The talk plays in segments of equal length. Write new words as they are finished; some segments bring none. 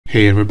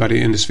Hey everybody,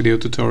 in this video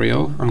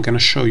tutorial I'm going to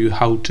show you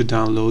how to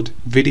download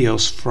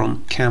videos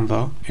from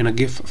Canva in a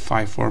GIF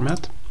file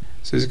format.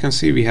 So as you can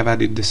see, we have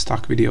added the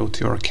stock video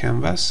to our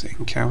canvas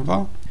in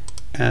Canva,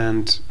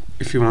 and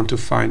if you want to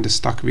find the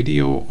stock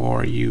video,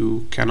 or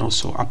you can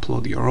also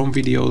upload your own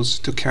videos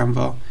to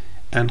Canva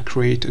and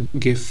create a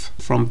GIF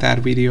from that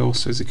video.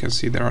 So as you can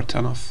see, there are a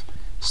ton of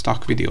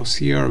stock videos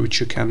here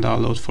which you can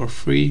download for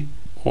free,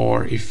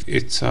 or if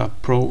it's a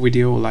pro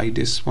video like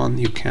this one,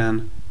 you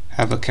can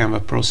have a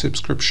Canva Pro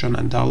subscription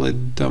and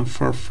download them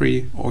for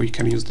free, or you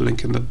can use the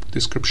link in the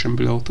description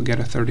below to get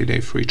a 30-day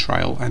free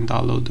trial and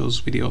download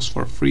those videos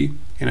for free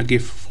in a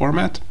GIF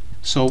format.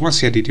 So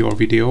once you edit your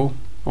video,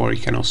 or you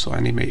can also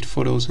animate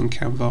photos in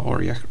Canva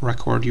or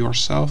record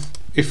yourself.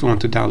 If you want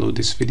to download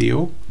this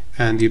video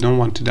and you don't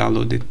want to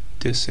download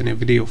this in a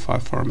video file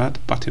format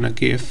but in a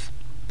GIF,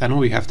 then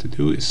all you have to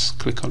do is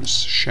click on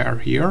share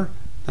here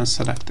and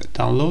select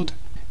download,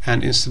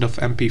 and instead of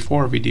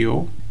MP4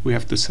 video we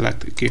have to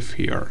select GIF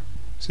here.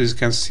 So as you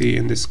can see,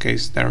 in this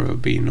case there will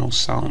be no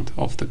sound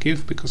of the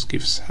GIF because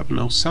GIFs have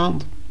no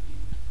sound,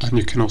 and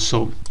you can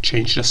also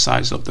change the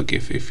size of the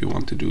GIF if you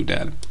want to do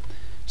that.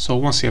 So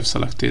once you have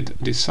selected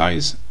this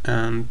size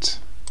and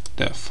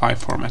the file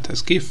format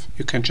as GIF,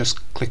 you can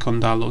just click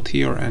on download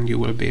here and you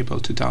will be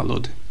able to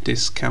download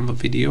this Canva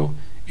video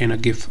in a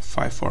GIF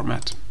file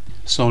format.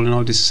 So all in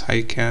all, this is how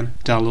you can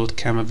download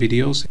Canva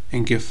videos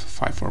in GIF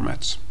file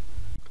formats.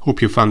 Hope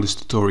you found this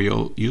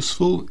tutorial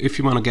useful. If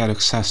you want to get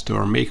access to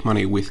our Make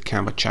Money with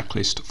Canva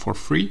checklist for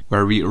free,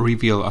 where we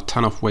reveal a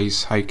ton of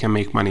ways how you can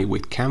make money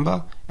with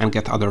Canva and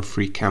get other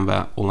free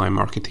Canva online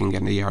marketing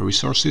and AI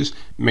resources,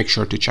 make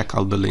sure to check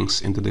out the links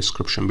in the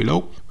description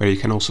below, where you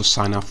can also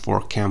sign up for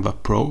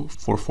Canva Pro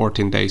for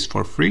 14 days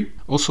for free.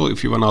 Also,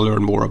 if you want to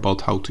learn more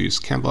about how to use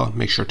Canva,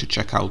 make sure to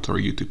check out our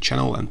YouTube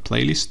channel and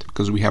playlist,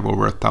 because we have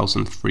over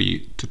 1,000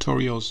 free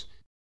tutorials.